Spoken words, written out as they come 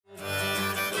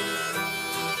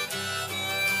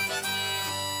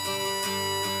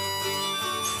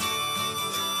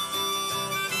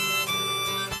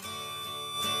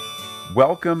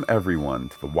Welcome, everyone,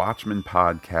 to the Watchmen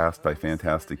podcast by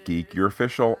Fantastic Geek, your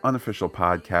official, unofficial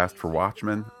podcast for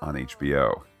Watchmen on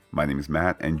HBO. My name is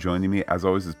Matt, and joining me, as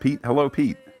always, is Pete. Hello,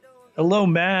 Pete. Hello,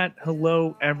 Matt.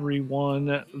 Hello,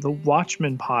 everyone. The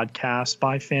Watchmen podcast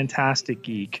by Fantastic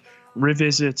Geek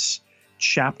revisits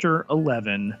Chapter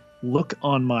 11, Look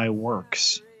on My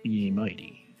Works, Ye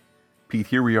Mighty. Pete,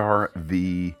 here we are,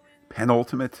 the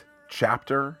penultimate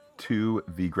chapter to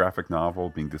the graphic novel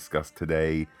being discussed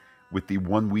today, with the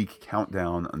 1 week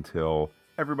countdown until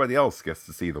everybody else gets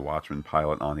to see the Watchmen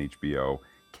pilot on HBO.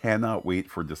 Cannot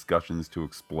wait for discussions to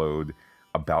explode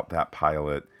about that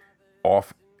pilot.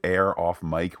 Off air, off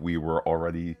mic, we were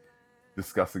already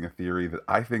discussing a theory that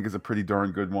I think is a pretty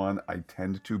darn good one. I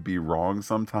tend to be wrong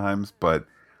sometimes, but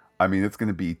I mean, it's going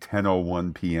to be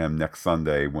 10:01 p.m. next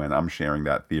Sunday when I'm sharing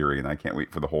that theory, and I can't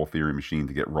wait for the whole theory machine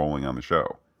to get rolling on the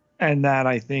show. And that,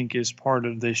 I think, is part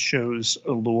of this show's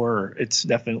allure. It's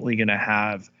definitely going to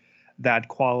have that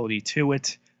quality to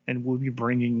it, and we'll be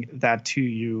bringing that to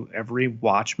you every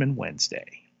Watchmen Wednesday.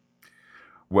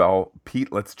 Well,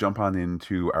 Pete, let's jump on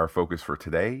into our focus for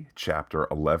today, Chapter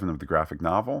 11 of the graphic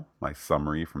novel. My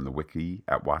summary from the wiki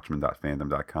at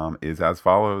watchmen.fandom.com is as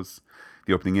follows.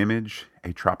 The opening image,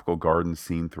 a tropical garden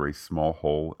seen through a small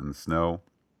hole in the snow.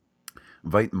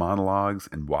 Veidt monologues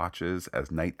and watches as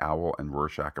Night Owl and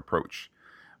Rorschach approach.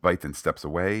 Veidt then steps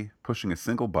away, pushing a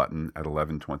single button at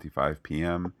 11:25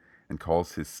 p.m., and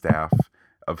calls his staff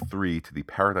of 3 to the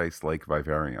paradise-like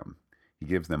vivarium. He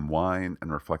gives them wine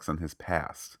and reflects on his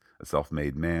past, a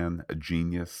self-made man, a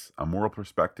genius, a moral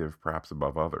perspective perhaps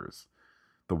above others.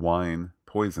 The wine,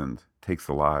 poisoned, takes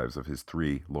the lives of his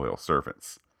 3 loyal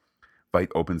servants.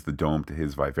 Veidt opens the dome to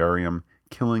his vivarium,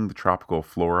 killing the tropical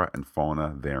flora and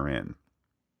fauna therein.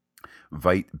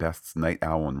 Veidt bests Night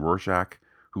Owl and Rorschach,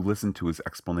 who listen to his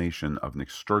explanation of an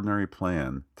extraordinary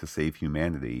plan to save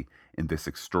humanity in this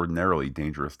extraordinarily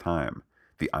dangerous time.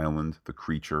 The island, the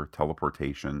creature,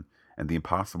 teleportation, and the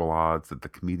impossible odds that the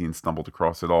comedian stumbled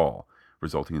across it all,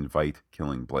 resulting in Veidt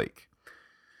killing Blake.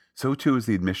 So too is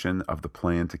the admission of the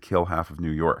plan to kill half of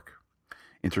New York.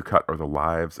 Intercut are the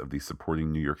lives of the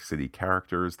supporting New York City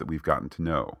characters that we've gotten to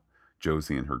know.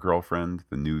 Josie and her girlfriend,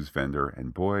 the news vendor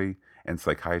and boy, and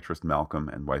psychiatrist Malcolm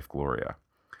and wife Gloria.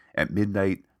 At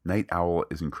midnight, Night Owl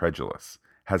is incredulous.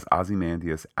 Has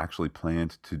Ozymandias actually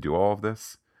planned to do all of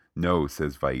this? No,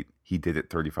 says Veidt. He did it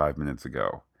 35 minutes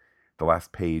ago. The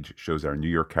last page shows our New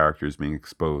York characters being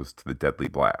exposed to the deadly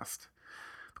blast.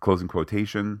 The closing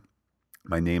quotation,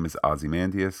 my name is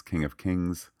Ozymandias, King of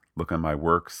Kings. Look on my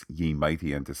works, ye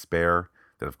mighty and despair.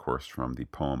 That, of course, from the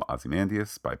poem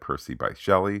Ozymandias by Percy Bysshe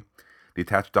Shelley. The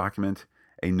attached document,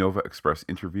 a Nova Express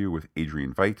interview with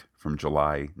Adrian Veidt from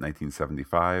July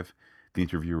 1975. The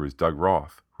interviewer is Doug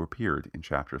Roth, who appeared in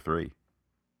Chapter 3.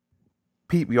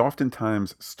 Pete, we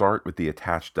oftentimes start with the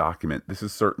attached document. This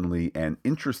is certainly an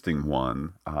interesting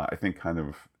one. I think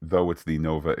though it's the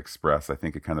Nova Express, I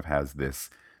think it kind of has this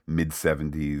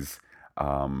mid-70s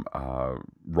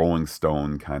Rolling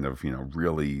Stone kind of,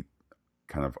 really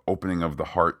kind of opening of the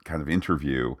heart kind of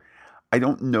interview. I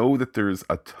don't know that there's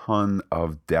a ton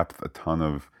of depth, a ton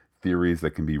of theories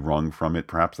that can be wrung from it.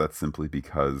 Perhaps that's simply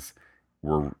because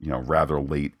we're, rather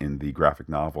late in the graphic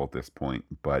novel at this point,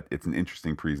 but it's an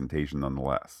interesting presentation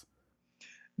nonetheless.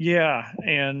 Yeah,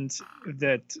 and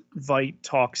that Veidt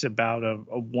talks about a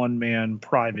one-man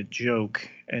private joke,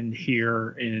 and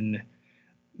here in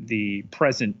the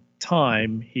present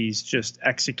time, he's just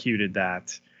executed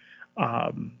that.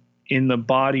 In the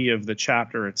body of the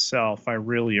chapter itself, I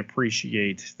really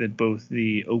appreciate that both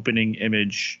the opening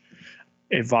image,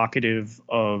 evocative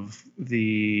of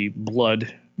the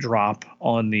blood drop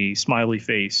on the smiley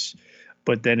face,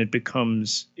 but then it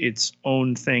becomes its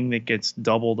own thing that gets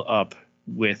doubled up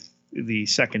with the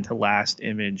second to last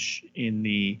image in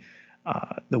the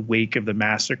wake of the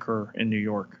massacre in New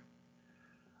York.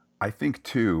 I think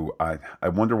too. I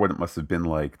wonder what it must have been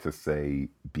like to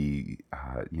be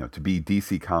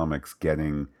DC Comics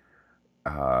getting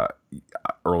uh,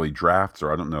 early drafts,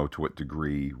 or I don't know to what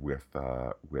degree with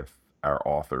our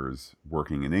authors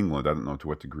working in England. I don't know to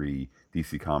what degree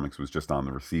DC Comics was just on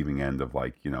the receiving end of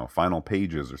final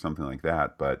pages or something like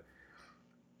that. But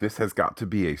this has got to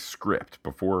be a script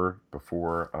before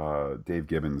Dave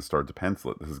Gibbons started to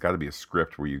pencil it. This has got to be a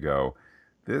script where you go,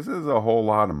 this is a whole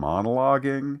lot of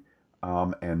monologuing,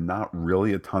 and not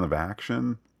really a ton of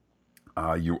action.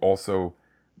 You also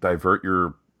divert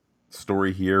your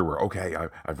story here, where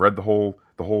I've read the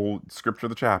whole script for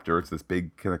the chapter. It's this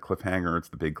big kind of cliffhanger. It's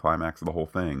the big climax of the whole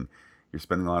thing. You're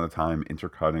spending a lot of time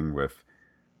intercutting with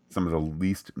some of the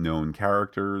least known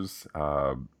characters,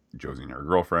 Josie and her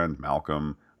girlfriend,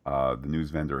 Malcolm, the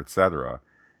news vendor, etc.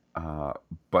 Uh,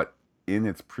 but in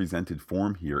its presented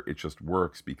form here, it just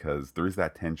works because there is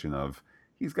that tension of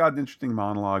he's got an interesting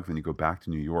monologue. Then you go back to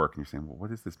New York and you're saying, well,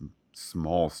 what is this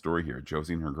small story here?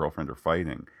 Josie and her girlfriend are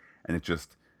fighting. And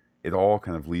it all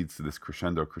kind of leads to this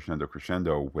crescendo, crescendo,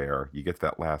 crescendo where you get to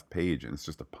that last page and it's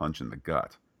just a punch in the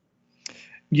gut.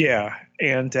 Yeah,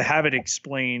 and to have it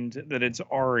explained that it's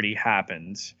already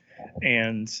happened,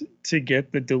 and to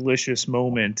get the delicious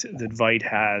moment that Veidt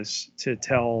has to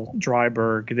tell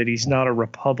Dryberg that he's not a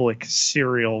Republic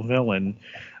serial villain,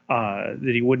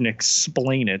 that he wouldn't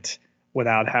explain it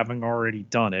without having already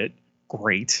done it.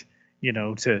 Great,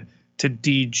 to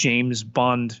de James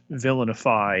Bond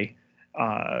villainify,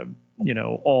 uh,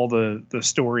 all the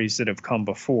stories that have come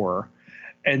before,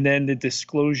 and then the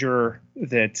disclosure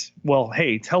that, well,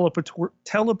 hey,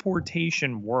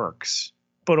 teleportation works,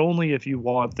 but only if you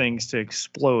want things to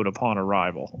explode upon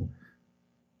arrival.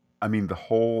 I mean, the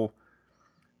whole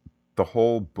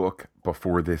book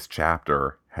before this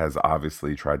chapter has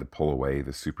obviously tried to pull away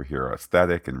the superhero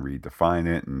aesthetic and redefine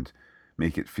it and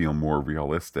make it feel more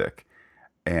realistic.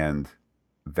 And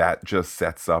that just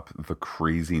sets up the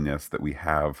craziness that we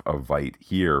have of Veidt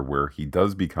here, where he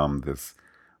does become this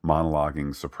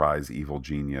monologuing surprise evil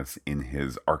genius in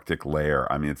his Arctic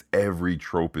lair. I mean, it's every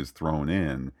trope is thrown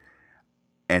in,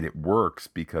 and it works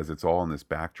because it's all in this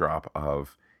backdrop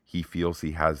of he feels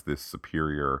he has this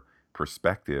superior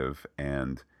perspective,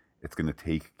 and it's going to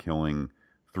take killing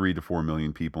 3 to 4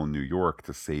 million people in New York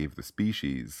to save the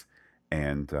species,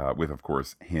 and with of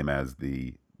course him as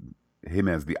the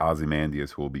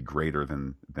Ozymandias who will be greater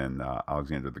than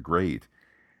Alexander the Great.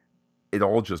 It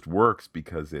all just works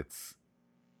because it's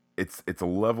a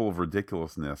level of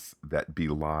ridiculousness that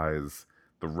belies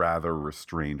the rather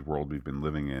restrained world we've been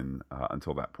living in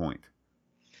until that point.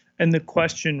 And the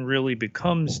question really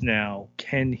becomes now,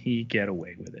 can he get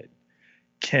away with it?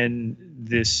 Can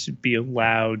this be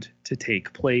allowed to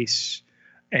take place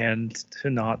and to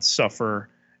not suffer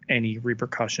any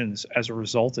repercussions as a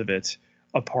result of it,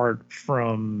 apart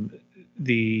from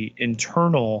the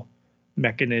internal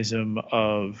mechanism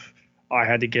of, I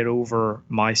had to get over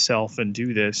myself and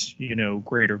do this,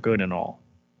 greater good and all.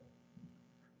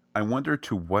 I wonder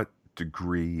to what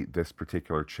degree this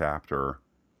particular chapter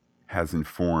has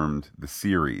informed the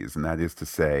series, and that is to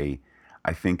say,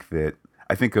 I think that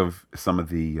I think of some of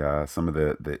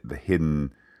the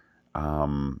hidden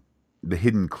um, the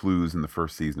hidden clues in the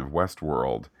first season of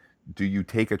Westworld. Do you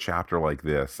take a chapter like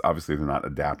this? Obviously, they're not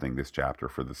adapting this chapter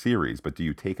for the series, but do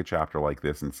you take a chapter like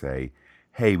this and say,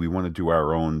 "Hey, we want to do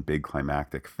our own big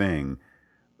climactic thing"?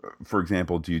 For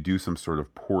example, do you do some sort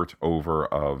of port over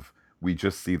of we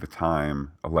just see the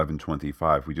time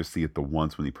 11:25, we just see it the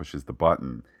once when he pushes the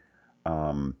button?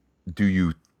 Do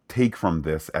you take from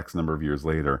this X number of years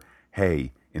later,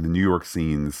 hey, in the New York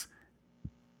scenes,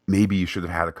 maybe you should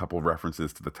have had a couple of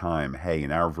references to the time. Hey,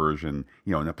 in our version,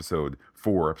 in episode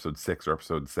 4, episode 6, or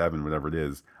episode 7, whatever it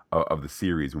is, of the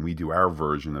series, when we do our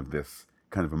version of this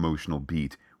kind of emotional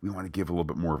beat, we want to give a little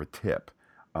bit more of a tip.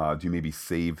 Do you maybe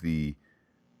save the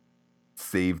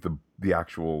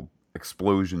actual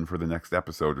explosion for the next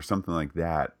episode or something like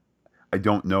that? I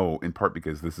don't know, in part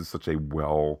because this is such a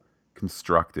well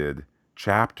constructed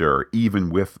chapter, even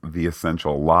with the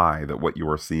essential lie that what you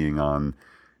are seeing on,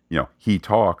 he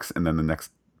talks, and then the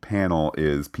next panel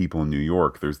is people in New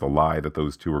York. There's the lie that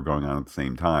those two are going on at the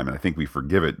same time. And I think we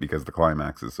forgive it because the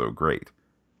climax is so great.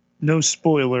 No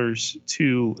spoilers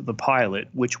to the pilot,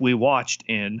 which we watched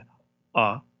in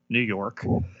New York,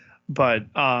 but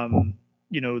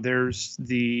there's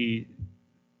the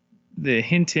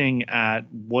hinting at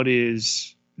what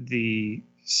is the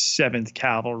Seventh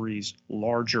Cavalry's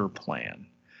larger plan.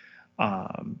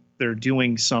 They're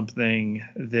doing something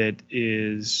that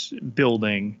is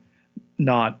building,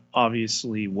 not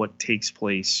obviously what takes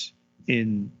place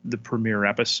in the premiere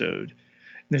episode.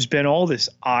 There's been all this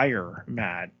ire,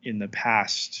 Matt, in the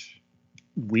past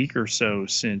week or so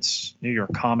since New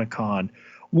York Comic Con.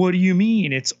 What do you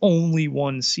mean it's only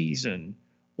one season?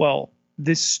 Well,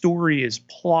 this story is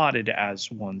plotted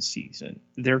as one season.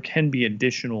 There can be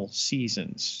additional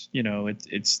seasons.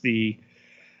 It's the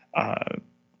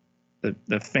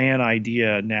fan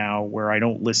idea now where I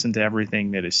don't listen to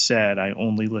everything that is said. I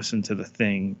only listen to the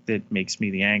thing that makes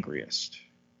me the angriest.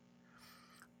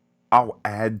 I'll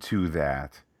add to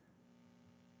that.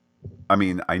 I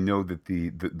mean, I know that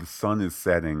the sun is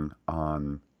setting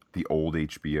on the old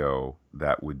HBO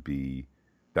that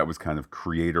was kind of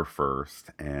creator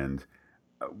first, and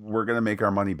we're going to make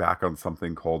our money back on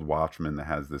something called Watchmen that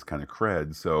has this kind of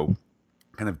cred. So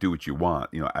kind of do what you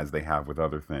want, as they have with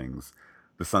other things.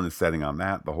 The sun is setting on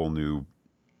that. The whole new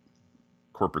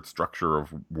corporate structure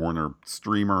of Warner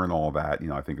Streamer and all that,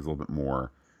 I think is a little bit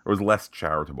more, or was less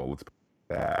charitable. Let's put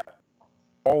that.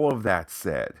 All of that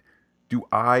said, do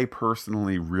I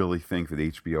personally really think that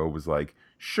HBO was like,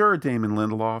 sure, Damon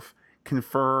Lindelof,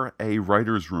 confer a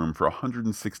writer's room for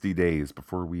 160 days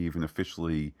before we even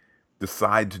officially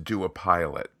decide to do a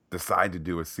pilot, decide to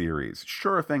do a series?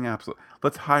 Sure thing, absolutely.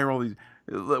 Let's hire all these.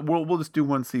 We'll just do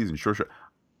one season. Sure.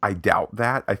 I doubt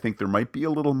that. I think there might be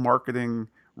a little marketing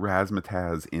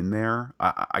razzmatazz in there.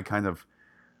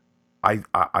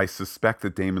 I suspect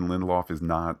that Damon Lindelof is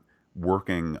not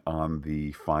working on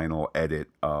the final edit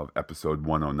of episode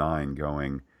 109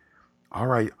 going, all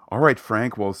right,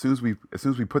 Frank, well, as soon as we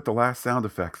put the last sound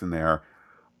effects in there,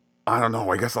 I don't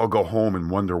know, I guess I'll go home and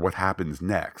wonder what happens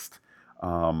next.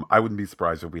 I wouldn't be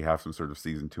surprised if we have some sort of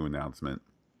season 2 announcement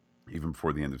even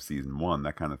before the end of season 1,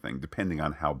 that kind of thing, depending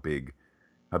on how big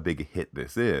a hit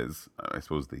this is. I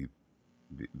suppose the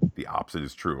opposite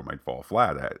is true. It might fall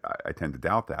flat. I tend to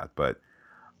doubt that, but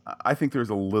I think there's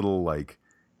a little like,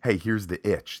 hey, here's the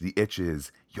itch. The itch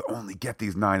is you only get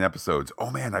these 9 episodes. Oh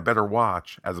man, I better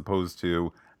watch, as opposed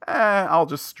to, I'll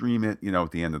just stream it,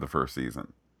 at the end of the first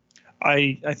season.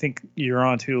 I think you're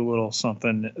onto a little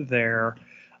something there.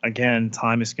 Again,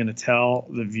 time is going to tell.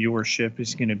 The viewership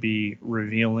is going to be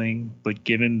revealing, but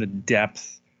given the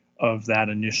depth of that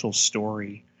initial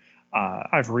story,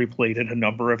 I've replayed it a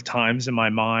number of times in my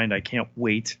mind. I can't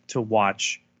wait to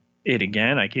watch it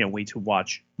again. I can't wait to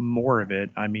watch more of it.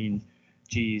 I mean,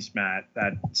 geez, Matt,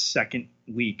 that second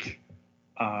week,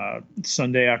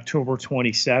 Sunday, October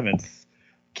 27th,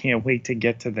 can't wait to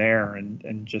get to there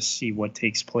and just see what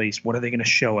takes place. What are they going to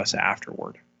show us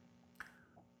afterward?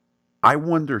 I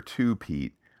wonder too,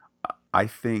 Pete. I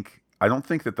don't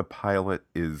think that the pilot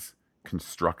is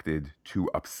constructed to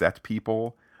upset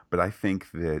people, but I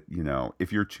think that,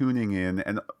 if you're tuning in,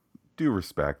 and due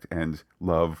respect and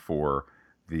love for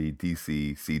the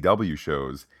DC CW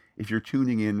shows, if you're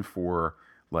tuning in for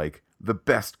like the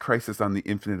best Crisis on the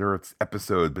Infinite Earths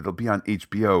episode, but it'll be on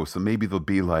HBO, so maybe there'll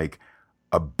be like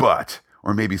a butt,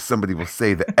 or maybe somebody will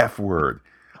say the F word.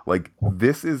 Like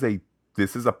this is a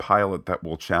pilot that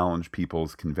will challenge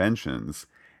people's conventions.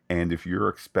 And if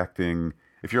you're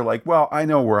like, well, I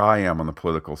know where I am on the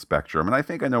political spectrum, and I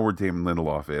think I know where Damon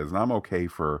Lindelof is, and I'm okay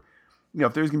for,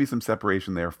 if there's going to be some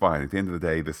separation there, fine. At the end of the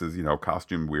day, this is,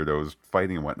 costume weirdos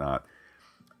fighting and whatnot.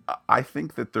 I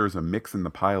think that there's a mix in the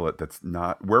pilot that's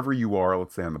not, wherever you are,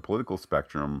 let's say on the political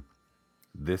spectrum,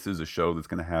 this is a show that's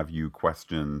going to have you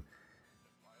question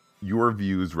your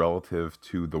views relative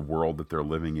to the world that they're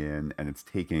living in, and it's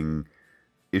taking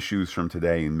issues from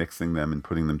today and mixing them and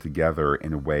putting them together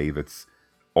in a way that's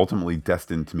ultimately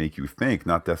destined to make you think,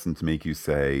 not destined to make you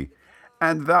say,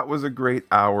 and that was a great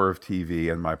hour of TV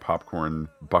and my popcorn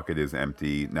bucket is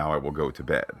empty, now I will go to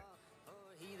bed.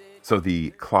 So the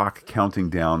clock counting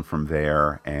down from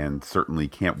there, and certainly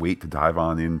can't wait to dive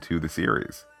on into the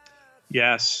series.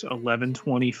 Yes,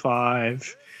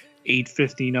 11:25,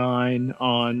 8:59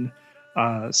 on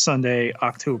Sunday,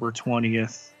 October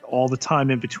 20th. All the time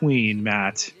in between,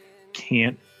 Matt.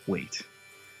 Can't wait.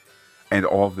 And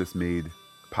all of this made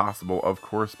possible, of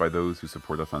course, by those who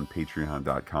support us on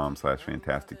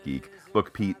patreon.com/fantasticgeek.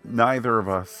 Look, Pete, neither of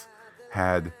us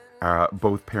had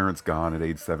both parents gone at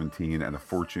age 17 and a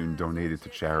fortune donated to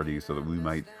charity so that we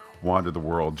might wander the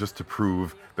world just to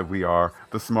prove that we are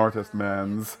the smartest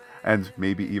mans, and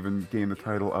maybe even gain the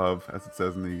title of, as it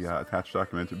says in the attached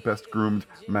document, best groomed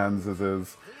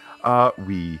manses.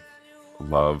 We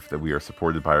love that we are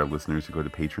supported by our listeners who go to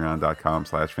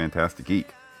patreon.com/fantasticgeek.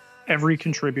 Every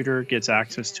contributor gets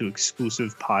access to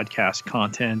exclusive podcast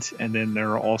content, and then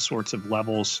there are all sorts of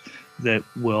levels that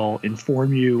will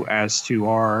inform you as to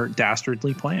our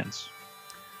dastardly plans.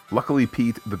 Luckily,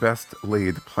 Pete, the best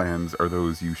laid plans are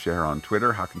those you share on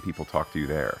Twitter. How can people talk to you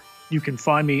there? You can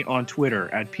find me on Twitter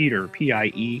at Peter,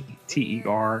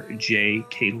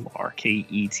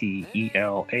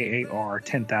 PIETERJKETELAAR,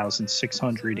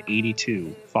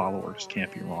 10,682 followers.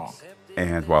 Can't be wrong.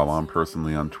 And while I'm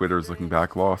personally on Twitter as Looking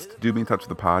Back Lost, do be in touch with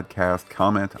the podcast.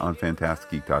 Comment on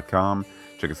FantasticGeek.com.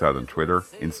 Check us out on Twitter,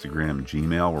 Instagram,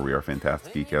 Gmail, where we are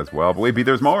Fantastic Geek as well. But wait, Pete,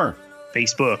 there's more.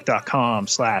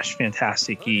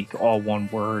 Facebook.com/FantasticGeek, all one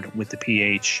word with the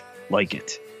PH. Like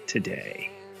it today.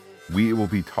 We will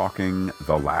be talking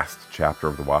the last chapter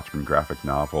of the Watchmen graphic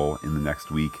novel in the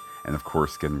next week. And of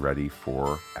course, getting ready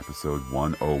for episode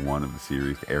 101 of the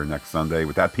series to air next Sunday.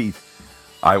 With that, Pete,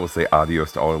 I will say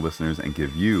adios to all our listeners and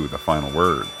give you the final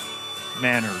word.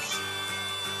 Manners.